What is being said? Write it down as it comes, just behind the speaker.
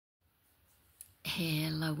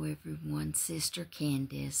Hello everyone, Sister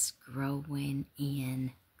Candace, growing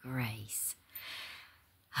in grace.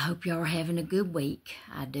 I hope y'all are having a good week.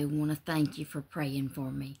 I do want to thank you for praying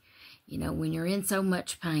for me. You know, when you're in so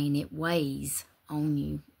much pain, it weighs on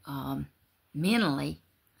you mentally,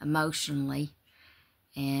 emotionally,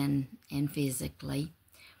 and physically.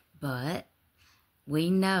 But we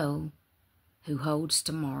know who holds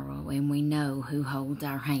tomorrow, and we know who holds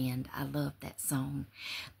our hand. I love that song.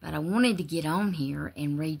 But I wanted to get on here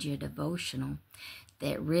and read you a devotional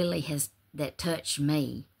that touched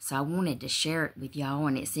me. So I wanted to share it with y'all,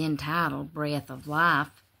 and it's entitled Breath of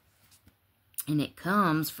Life. And it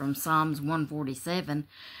comes from Psalms 147,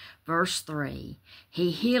 verse 3.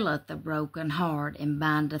 He healeth the broken heart and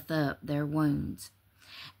bindeth up their wounds.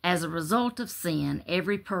 As a result of sin,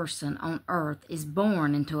 every person on earth is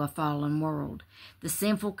born into a fallen world. The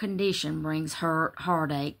sinful condition brings hurt,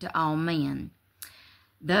 heartache to all men,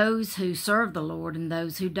 those who serve the Lord and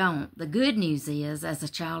those who don't. The good news is, as a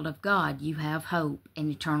child of God, you have hope and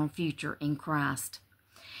eternal future in Christ.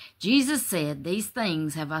 Jesus said, "These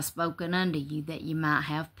things have I spoken unto you, that ye might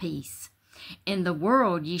have peace. In the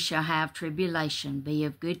world ye shall have tribulation. Be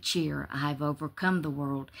of good cheer. I have overcome the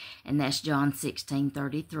world." And that's John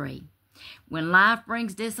 16:33. When life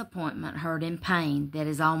brings disappointment, hurt, and pain that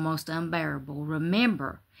is almost unbearable,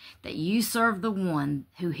 remember that you serve the one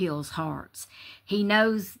who heals hearts. He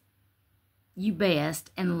knows you best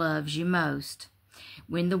and loves you most.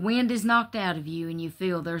 When the wind is knocked out of you and you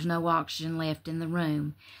feel there's no oxygen left in the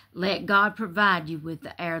room, let God provide you with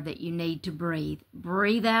the air that you need to breathe.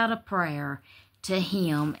 Breathe out a prayer to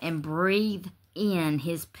Him and breathe in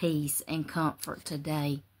His peace and comfort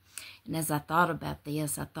today. And as I thought about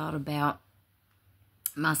this, I thought about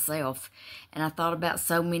myself, and I thought about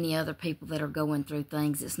so many other people that are going through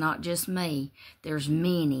things. It's not just me. There's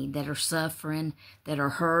many that are suffering, that are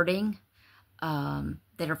hurting,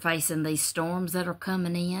 that are facing these storms that are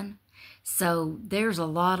coming in. So there's a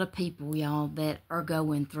lot of people, y'all, that are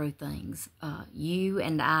going through things. You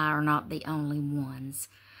and I are not the only ones.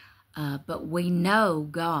 But we know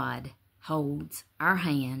God holds our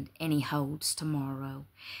hand, and He holds tomorrow.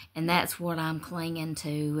 And that's what I'm clinging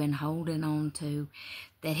to and holding on to,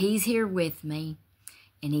 that He's here with me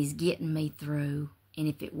and He's getting me through. And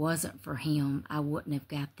if it wasn't for Him, I wouldn't have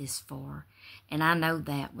got this far. And I know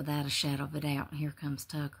that without a shadow of a doubt. And here comes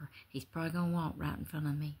Tucker. He's probably going to walk right in front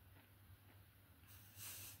of me.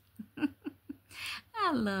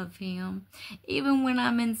 I love him. Even when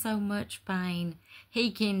I'm in so much pain, he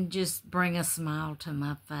can just bring a smile to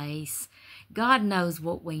my face. God knows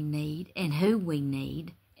what we need and who we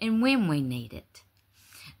need and when we need it.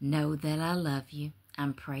 Know that I love you.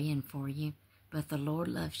 I'm praying for you. But the Lord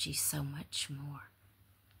loves you so much more.